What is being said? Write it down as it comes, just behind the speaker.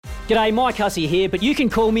G'day, Mike Hussey here, but you can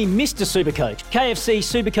call me Mr. Supercoach. KFC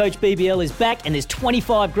Supercoach BBL is back and there's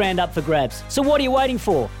 25 grand up for grabs. So what are you waiting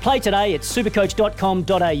for? Play today at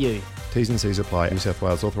supercoach.com.au. T's and C's apply. New South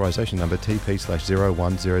Wales authorisation number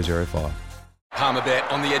TP/01005. Palmerbet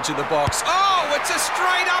on the edge of the box. Oh, it's a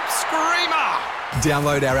straight-up screamer!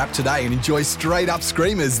 Download our app today and enjoy straight-up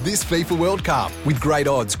screamers this FIFA World Cup with great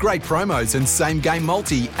odds, great promos and same-game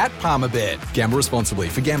multi at Palmerbet. Gamble responsibly.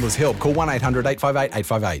 For Gamblers' Help, call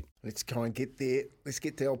 1-800-858-858. Let's go and get there. Let's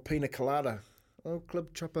get the old pina colada. Oh,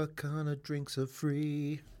 Club Tropicana drinks are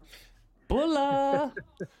free. Bulla!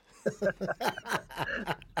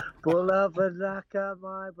 Bulla Vanaka,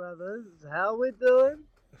 my brothers. How we doing?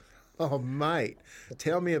 Oh, mate.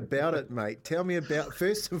 Tell me about it, mate. Tell me about,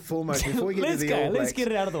 first and foremost, before we get to the All Blacks. Let's get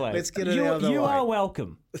it out of the way. Let's get it out of the way. You are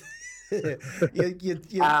welcome.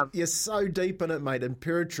 You're so deep in it, mate.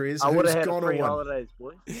 Imperatriz, I would who's have had gone free on. holidays,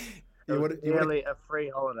 boys. Nearly a free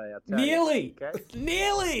holiday, I tell Nearly. you. Okay?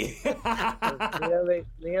 Nearly.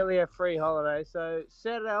 nearly a free holiday. So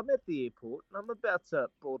Saturday, I'm at the airport and I'm about to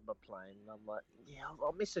board my plane. And I'm like, yeah,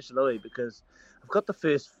 I'll message Louis because I've got the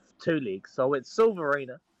first two legs. So I went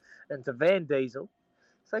Silverina into Van Diesel.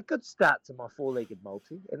 So good start to my four-legged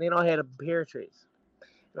multi. And then I had Imperatriz.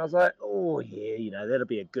 And I was like, oh, yeah, that'll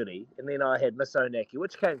be a goodie. And then I had Miss Onaki,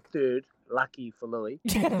 which came third, lucky for Louis.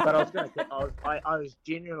 But I was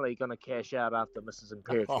genuinely going to cash out after Mrs.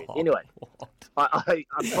 Imperatriz. Anyway, I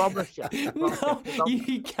promise you. No,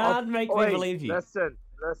 you can't make me believe you. Listen,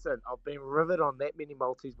 I've been riveted on that many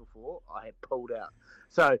multis before. I had pulled out.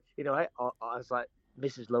 So, anyway, I was like,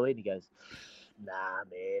 Mrs. Louis, and he goes, nah,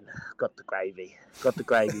 man, got the gravy, bro.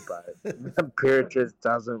 Imperatriz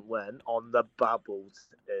doesn't win on the bubbles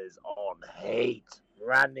is on heat,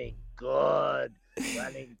 running good. And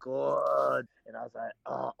I was like,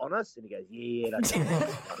 oh, honest? And he goes, yeah.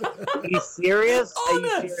 Are you serious?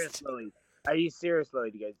 Honest? Are you serious, Louis?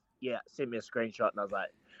 And he goes, yeah, send me a screenshot. And I was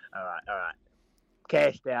like, all right.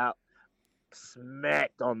 Cashed out,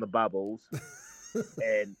 smacked on the bubbles.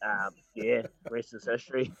 And rest is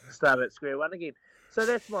history. Started at square one again. So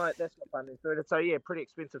that's my funding third. So yeah, pretty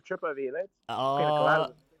expensive trip over here, lads.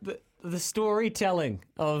 The storytelling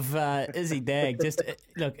of Izzy Dag, just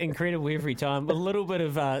look incredible every time. A little bit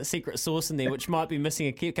of secret sauce in there, which might be missing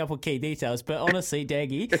a couple of key details. But honestly,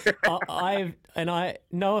 Daggy, I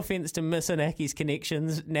no offense to Miss Inaki's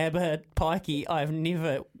connections, Nabba, Pikey, I've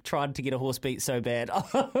never tried to get a horse beat so bad. I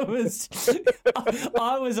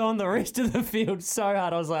was on the rest of the field so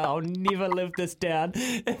hard. I was like, I'll never live this down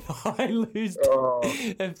if I lose.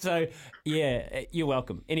 So yeah, you're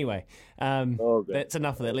welcome. Anyway, that's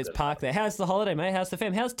enough of that. Let's park there. How's the holiday, mate? How's the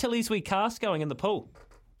fam? How's Tilly's wee cast going in the pool?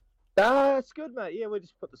 It's good, mate. Yeah, we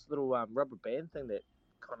just put this little rubber band thing that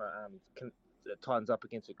kind of tightens up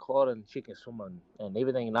against the quad, and she can swim and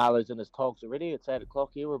everything. And Arlo's in his togs already. It's 8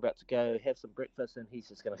 o'clock here. We're about to go have some breakfast, and he's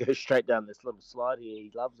just going to go straight down this little slide here. He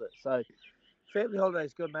loves it. So family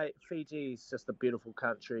holiday's good, mate. Fiji's just a beautiful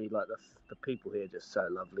country. Like the people here are just so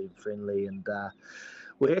lovely and friendly. And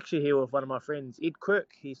we're actually here with one of my friends, Ed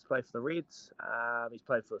Quirk. He's played for the Reds. He's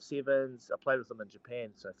played for the Sevens. I played with him in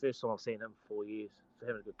Japan. So first time I've seen him for 4 years. So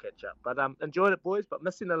having a good catch up. But enjoyed it, boys. But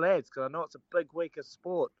missing the lads because I know it's a big week of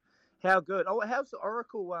sport. How good? Oh, how's the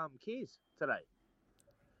Oracle Keys today?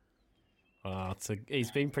 Oh,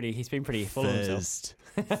 he's been pretty full of himself.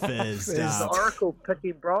 Fizzed The Oracle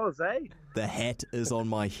picking bros, eh? The hat is on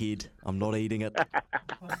my head. I'm not eating it.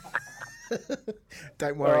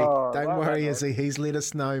 Don't worry, Izzy. He's let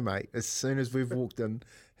us know, mate. As soon as we've walked in,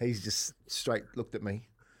 he's just straight looked at me.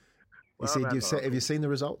 He said, have you seen the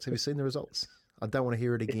results? Have you seen the results? I don't want to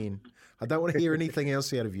hear it again. I don't want to hear anything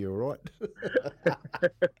else out of you, all right?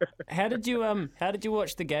 How did you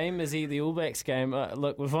watch the game, Izzy, the All Blacks game?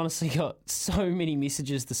 Look, we've honestly got so many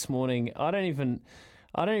messages this morning. I don't even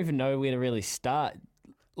know where to really start.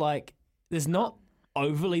 Like, there's not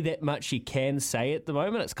overly that much you can say at the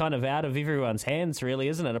moment. It's kind of out of everyone's hands, really,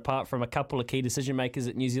 isn't it? Apart from a couple of key decision makers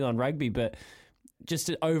at New Zealand Rugby, but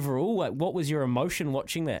just overall, like, what was your emotion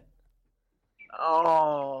watching that?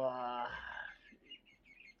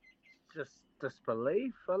 Just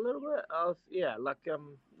disbelief a little bit. Look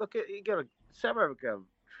at you got a South Africa,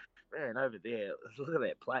 man, over there. Look at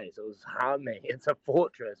that place. It was harming. It's a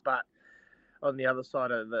fortress, but on the other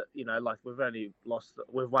side of it,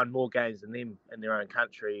 we've won more games than them in their own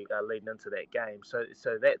country leading into that game. So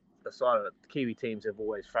that the side of it, the Kiwi teams have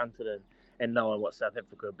always fronted and knowing what South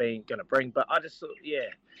Africa are going to bring. But I just thought,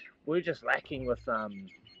 we're just lacking with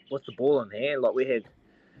the ball in hand. Like we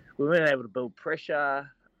weren't able to build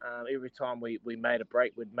pressure. Every time we made a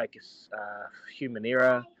break, we'd make a human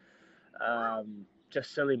error.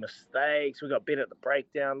 just silly mistakes. We got better at the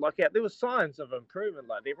breakdown. Like, there were signs of improvement.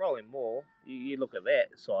 Like, they're rolling more. You look at that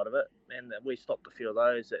side of it, and we stopped a few of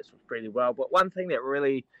those. That's pretty well. But one thing that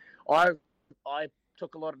really I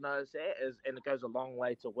took a lot of notice at is, and it goes a long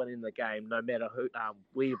way to winning the game, no matter who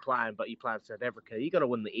where you're playing, but you play in South Africa, you got to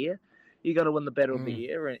win the air. You got to win the battle of the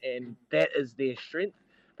air, and that is their strength.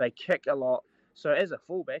 They kick a lot. So as a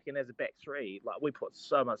fullback and as a back three, like, we put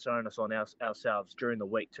so much onus on ourselves during the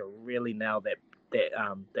week to really nail that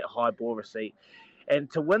high ball receipt. And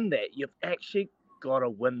to win that, you've actually got to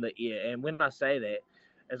win the air. And when I say that,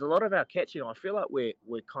 as a lot of our catching, I feel like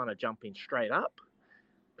we're kind of jumping straight up.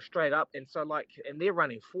 And so, like, and they're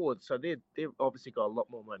running forward, so they've obviously got a lot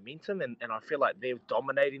more momentum, and I feel like they're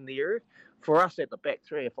dominating the area. For us at the back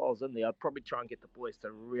three, if I was in there, I'd probably try and get the boys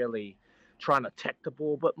to really try and attack the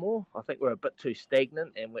ball a bit more. I think we're a bit too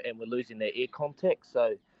stagnant, and we're losing that air contact.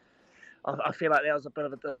 So I feel like that was a bit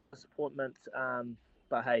of a disappointment.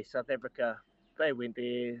 But hey, South Africa, they went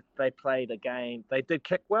there, they played a game, they did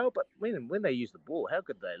kick well, but when they used the ball, how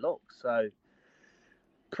good they look. So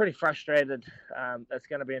pretty frustrated. It's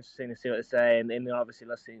going to be interesting to see what they say, and then obviously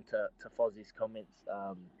listening to Fozzie's comments,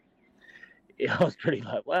 I was pretty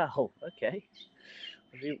like, wow, okay.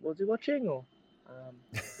 Was he watching or?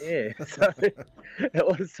 Yeah, so it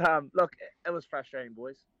was. Look, it was frustrating,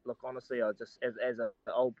 boys. Look, honestly, I just as an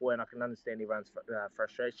old boy, and I can understand everyone's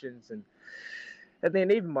frustrations, and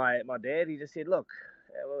then even my dad, he just said, look,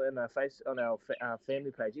 in our on our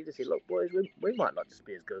family page, he just said, look, boys, we might not just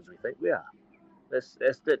be as good as we think we are.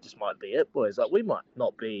 That just might be it, boys. Like, we might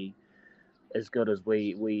not be as good as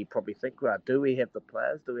we probably think we are. Do we have the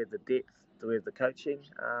players? Do we have the depth? Do we have the coaching?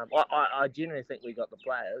 I genuinely think we got the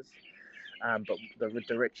players, but the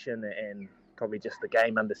direction and probably just the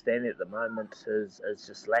game understanding at the moment is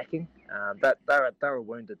just lacking. But they're a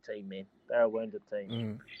wounded team, man. They're a wounded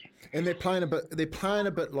team, and they're playing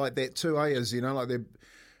a bit like that too, as you know, like they're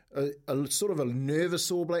a sort of a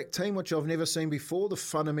nervous All Black team, which I've never seen before. The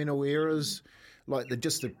fundamental errors, like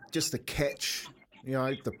just the catch, you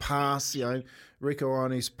know, the pass, you know, Rieko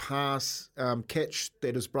Ioane's pass, catch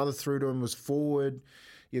that his brother threw to him was forward.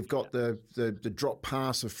 You've got the drop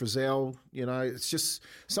pass of Frizzell. You know, it's just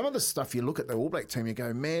some of the stuff you look at the All Black team, you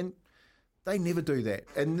go, man, they never do that.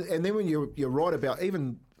 And then when you're right about,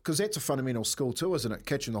 even because that's a fundamental skill too, isn't it?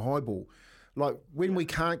 Catching the high ball. Like, when we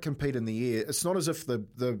can't compete in the air, it's not as if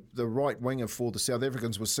the right winger for the South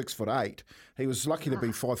Africans was 6'8". He was lucky to be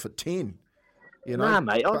 5'10". You know, nah,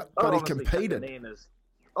 mate, but he competed.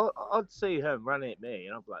 I'd see him running at me,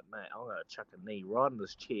 and I'd be like, mate, I'm going to chuck a knee right in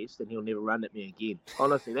his chest, and he'll never run at me again.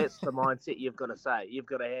 Honestly, that's the mindset you've got to say. You've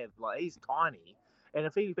got to have, like, he's tiny, and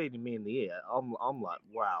if he's beating me in the air, I'm like,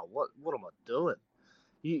 wow, what am I doing?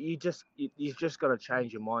 You just got to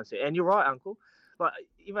change your mindset. And you're right, Uncle. Like,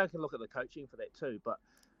 you can look at the coaching for that too, but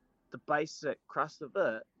the basic crust of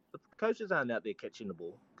it, the coaches aren't out there catching the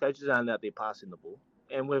ball. Coaches aren't out there passing the ball,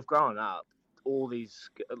 and we've grown up all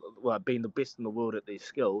these, well, being the best in the world at these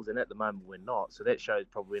skills, and at the moment we're not. So that shows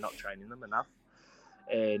probably we're not training them enough,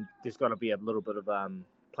 and there's got to be a little bit of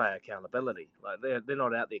player accountability. Like, they're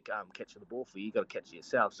not out there catching the ball for you. You got to catch it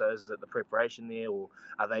yourself. So is it the preparation there, or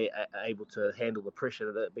are they able to handle the pressure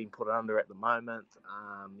that they're being put under at the moment?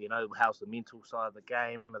 You know, how's the mental side of the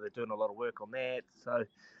game? Are they doing a lot of work on that? So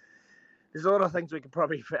there's a lot of things we could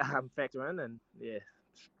probably factor in, and yeah,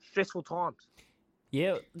 stressful times.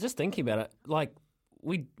 Yeah, just thinking about it, like,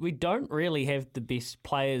 we don't really have the best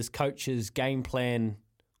players, coaches, game plan,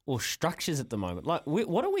 or structures at the moment. Like,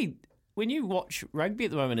 what are we? When you watch rugby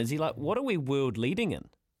at the moment, is he like, what are we world leading in?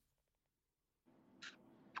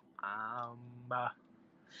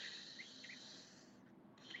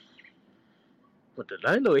 What did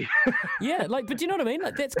I know? Yeah, like, but do you know what I mean?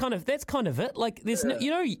 Like, that's kind of it. Like, there's no, you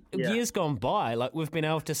know, years gone by, like, we've been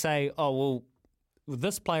able to say, oh well,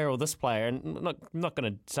 this player or this player, and I'm not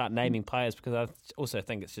going to start naming players because I also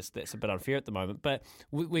think that's a bit unfair at the moment, but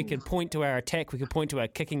we could point to our attack, we could point to our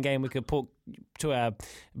kicking game, we could point to our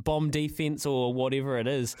bomb defence or whatever it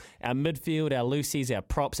is, our midfield, our loosies, our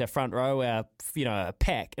props, our front row, our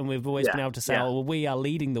pack, and we've always been able to say, oh, well, we are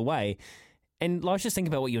leading the way. And I was just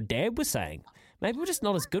thinking about what your dad was saying. Maybe we're just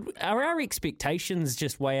not as good. Are our expectations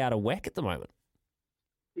just way out of whack at the moment?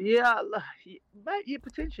 Yeah, mate, yeah,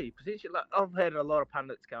 potentially. Like, I've had a lot of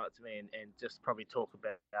pundits come up to me and just probably talk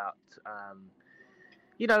about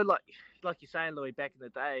like you're saying, Louis, back in the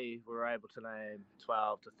day, we were able to name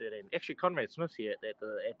 12 to 13. Actually, Conrad Smith's here at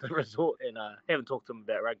the resort, and I haven't talked to him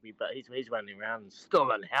about rugby, but he's running around and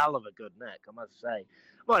still in hell of a good nick, I must say.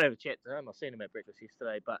 Might have a chat to him. I seen him at breakfast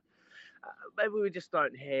yesterday, but maybe we just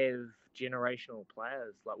don't have generational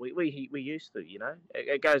players like we used to.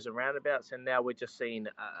 It goes in roundabouts, and now we're just seeing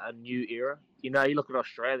a new era. You look at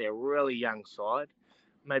Australia, a really young side.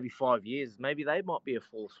 Maybe 5 years, maybe they might be a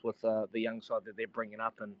force with the young side that they're bringing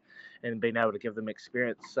up and being able to give them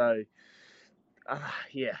experience. So,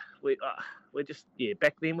 we're just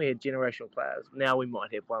back then we had generational players. Now we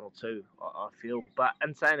might have one or two, I feel. But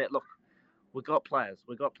in saying that, look, we got players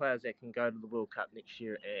that can go to the World Cup next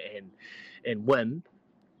year and win.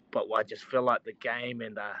 But I just feel like the game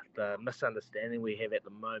and the misunderstanding we have at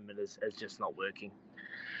the moment is just not working.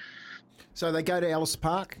 So they go to Ellis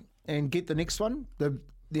Park and get the next one.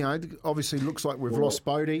 Obviously looks like we've lost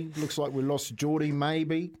Bodie. Looks like we lost Geordie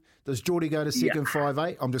maybe. Does Geordie go to second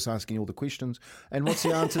 5'8"? I'm just asking all the questions. And what's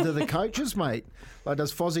the answer to the coaches, mate? Like,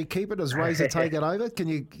 does Fozzie keep it? Does Razor take it over? Can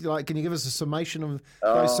you give us a summation of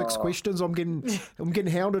those 6 questions? I'm getting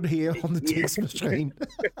hounded here on the text machine.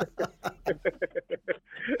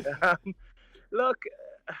 Look,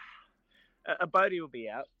 a Bodie will be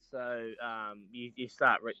out, so you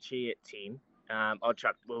start Richie at 10. I'll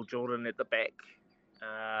chuck Will Jordan at the back.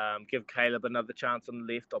 Give Caleb another chance on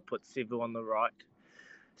the left. I'll put Sevu on the right.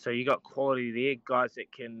 So you got quality there, guys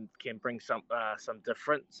that can bring some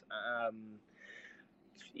difference.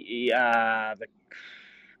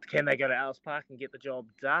 Can they go to Ellis Park and get the job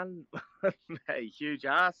done? A huge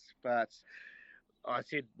ask, but I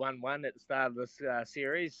said 1-1 at the start of this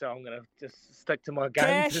series, so I'm going to just stick to my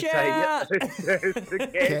guns and say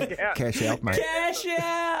cash out, mate. Cash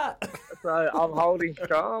out! So I'm holding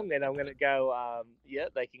strong, and I'm going to go,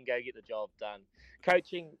 they can go get the job done.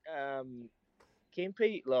 Coaching,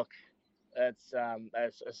 Kempe, look, it's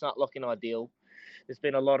not looking ideal. There's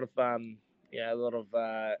been a lot of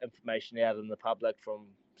information out in the public from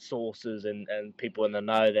sources and people in the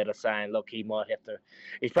know that are saying, look, he's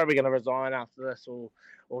probably going to resign after this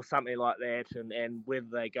or something like that, and whether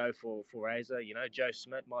they go for Razor, Joe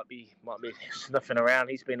Schmidt might be sniffing around.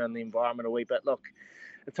 He's been in the environment a wee bit. Look,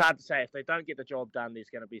 it's hard to say. If they don't get the job done, there's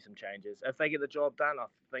going to be some changes. If they get the job done, I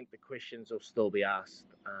think the questions will still be asked,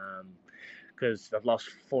 because they've lost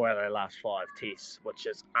 4 out of their last 5 tests, which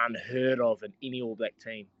is unheard of in any All Black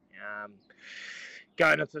team.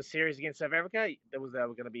 Going into the series against South Africa, they were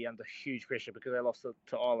going to be under huge pressure because they lost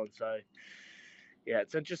to Ireland. So,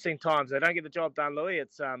 it's interesting times. They don't get the job done, Louis.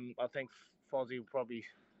 It's I think Fozzie will probably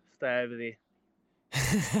stay over there.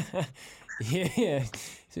 Yeah.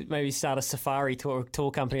 Maybe start a safari tour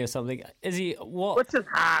company or something. Is he what? Which is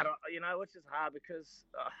hard, because,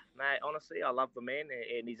 mate, honestly, I love the man,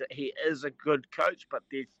 and he is a good coach. But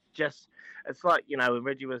it's like when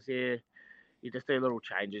Reggie was here, you just do little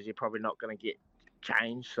changes. You're probably not going to get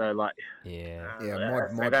change. So my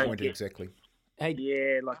point exactly. Hey,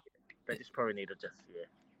 they just probably need to just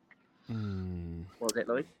What was that,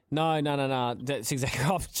 Louis? No. That's exactly.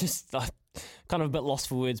 I'm just kind of a bit lost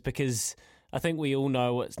for words because I think we all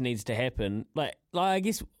know what needs to happen. Like I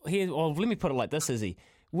guess here. Well, let me put it like this, Izzy.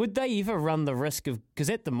 Would they ever run the risk of, because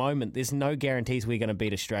at the moment there's no guarantees we're going to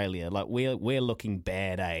beat Australia. Like we're looking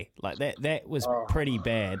bad, eh? Like that was pretty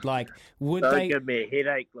bad. Like would they give me a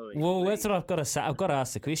headache, Louis? Well, that's what I've got to say. I've got to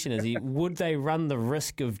ask the question: Is would they run the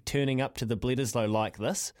risk of turning up to the Bledisloe like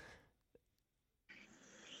this?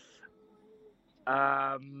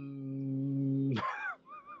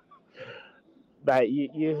 Mate,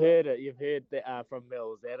 you heard it. You've heard that from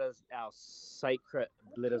Mills. That is our sacred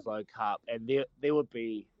Bledisloe Cup, and there'll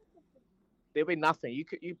be nothing.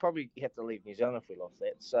 You probably have to leave New Zealand if we lost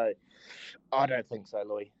that. So I don't think so,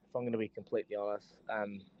 Louis. If I'm going to be completely honest,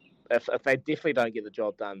 if they definitely don't get the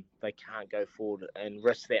job done, they can't go forward and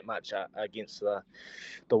risk that much against the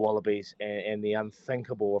Wallabies and the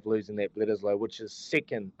unthinkable of losing that Bledisloe, which is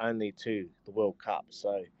second only to the World Cup.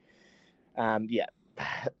 So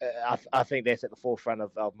I think that's at the forefront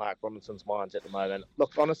of Mark Robinson's minds at the moment.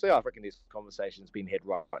 Look, honestly, I reckon this conversation's been had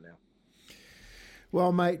right now.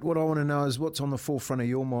 Well, mate, what I want to know is what's on the forefront of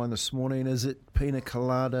your mind this morning. Is it pina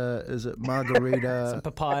colada? Is it margarita? Some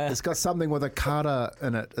papaya. It's got something with a carta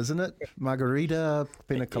in it, isn't it? Margarita,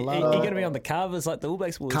 pina colada. You're going to be on the carvers like the All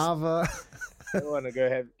Blacks boys. Carver. I want to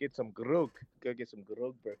go get some grog. Go get some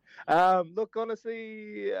grog, bro. Look,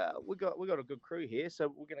 honestly, we got a good crew here, so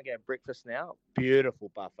we're gonna go have breakfast now. Beautiful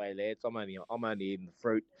buffet, lads. I'm only eating the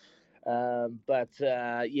fruit, so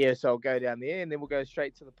I'll go down there and then we'll go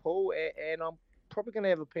straight to the pool, and I'm probably gonna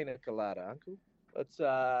have a pina colada, Uncle. It's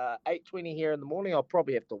 8:20 here in the morning. I'll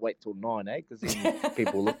probably have to wait till 9, because then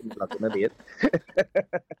people look at me like an idiot.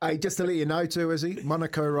 Hey, just to let you know too, Izzy,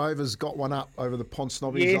 Monaco Rovers got one up over the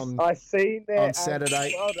Ponsnobbies Yes, I seen that on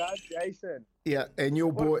Saturday. Well done, Jason. Yeah, and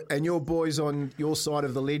your boys on your side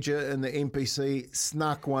of the ledger in the NPC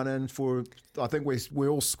snuck one in for. I think we're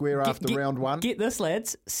all square after round one. Get this,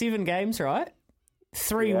 lads. 7 games, right?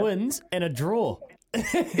 3 wins and a draw. Down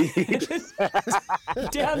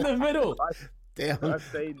the middle.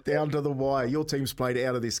 Down to the wire. Your team's played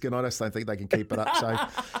out of their skin. I just don't think they can keep it up. So,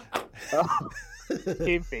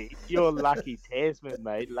 Kempy, you're lucky Tasman,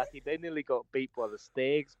 mate. Lucky they nearly got beat by the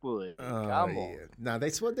Stags, boy. Come on. No,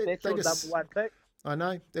 that's what that's they your just. number 1 pick. I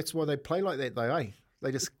know. That's why they play like that, though, eh?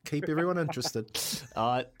 They just keep everyone interested.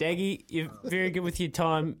 Daggy, you're very good with your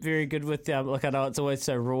time. Very good with look, I know it's always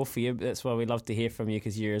so raw for you, but that's why we love to hear from you,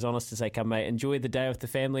 because you're as honest as they come, mate. Enjoy the day with the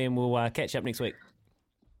family, and we'll catch up next week.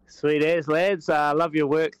 Sweet as, lads. Love your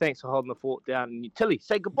work. Thanks for holding the fort down. And Tilly,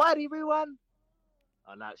 say goodbye to everyone.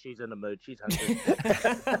 Oh, no, she's in the mood. She's hungry.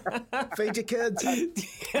 Feed your kids.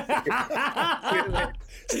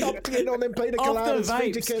 Stop getting on them pina coladas.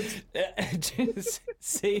 Feed your kids.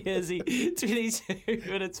 See, Izzy. 22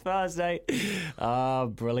 minutes past 8. Oh,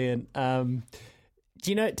 brilliant.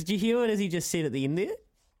 Did you hear what Izzy just said at the end there?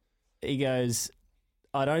 He goes,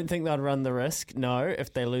 I don't think they'd run the risk, no,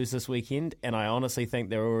 if they lose this weekend. And I honestly think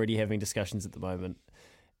they're already having discussions at the moment.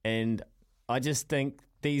 And I just think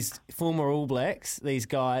these former All Blacks, these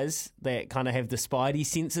guys that kind of have the spidey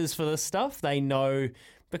senses for this stuff, they know,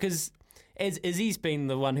 because as Izzy's been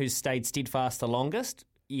the one who's stayed steadfast the longest,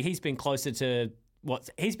 he's been closer to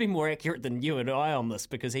he's been more accurate than you and I on this,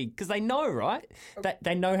 because they know, right?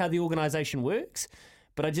 They know how the organisation works.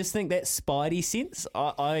 But I just think that spidey sense,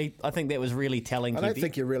 I think that was really telling. I don't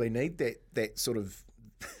think you really need that sort of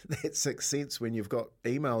that sixth sense when you've got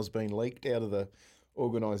emails being leaked out of the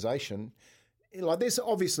organisation. Like, there's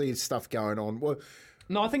obviously stuff going on. Well,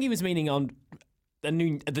 no, I think he was meaning on the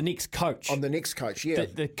next coach. On the next coach, yeah.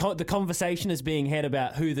 The conversation is being had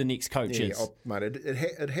about who the next coach is. Oh, mate,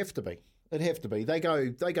 it'd have to be. It'd have to be. They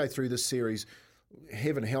go through this series,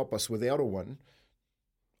 heaven help us, without a win.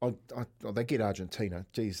 They get Argentina.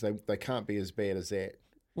 Geez, they can't be as bad as that.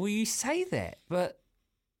 Well, you say that, but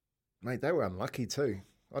mate, they were unlucky too.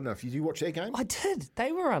 I don't know if you watch that game. I did.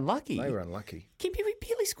 They were unlucky. They were unlucky. Kempy, we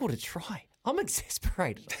barely scored a try. I'm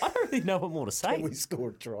exasperated. I don't really know what more to say. Can we score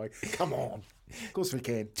a try? Come on. Of course we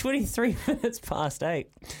can. 23 minutes past 8.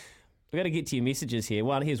 We've got to get to your messages here.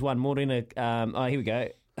 Here's one more. Here we go.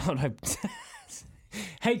 Oh, no.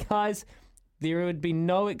 Hey, guys. There would be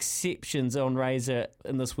no exceptions on Razor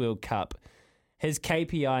in this World Cup. His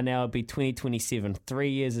KPI now would be 2027. 3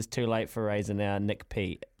 years is too late for Razor now, Nick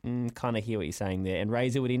P. Kind of hear what you're saying there. And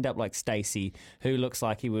Razor would end up like Stacey, who looks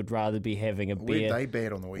like he would rather be having a beer they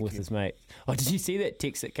bad on the weekend with his mate. Oh, did you see that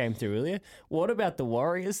text that came through earlier? What about the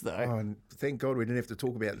Warriors, though? Oh, thank God we didn't have to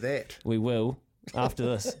talk about that. We will after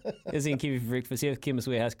this. Izzy and Kiwi for breakfast here with Chemist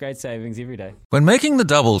Warehouse. Great savings every day. When making the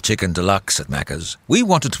double chicken deluxe at Macca's, we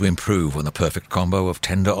wanted to improve on the perfect combo of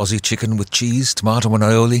tender Aussie chicken with cheese, tomato and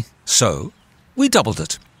aioli. So we doubled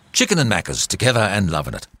it. Chicken and Macca's, together and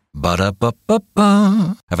loving it.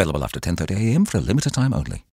 Ba-da-ba-ba-ba. Available after 10:30 a.m. for a limited time only.